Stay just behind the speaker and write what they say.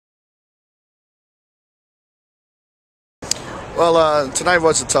Tonight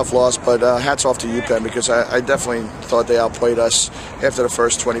was a tough loss, but hats off to UPenn because I definitely thought they outplayed us after the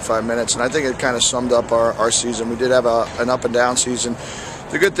first 25 minutes, and I think it kind of summed up our season. We did have an up and down season.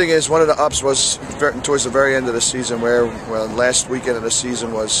 The good thing is one of the ups was towards the very end of the season where last weekend of the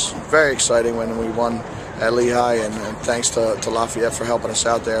season was very exciting when we won at Lehigh, and thanks to Lafayette for helping us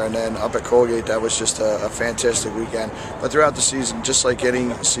out there. And then up at Colgate, that was just a fantastic weekend. But throughout the season, just like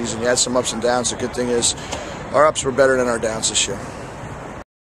any season, you had some ups and downs. The good thing is our ups were better than our downs this year.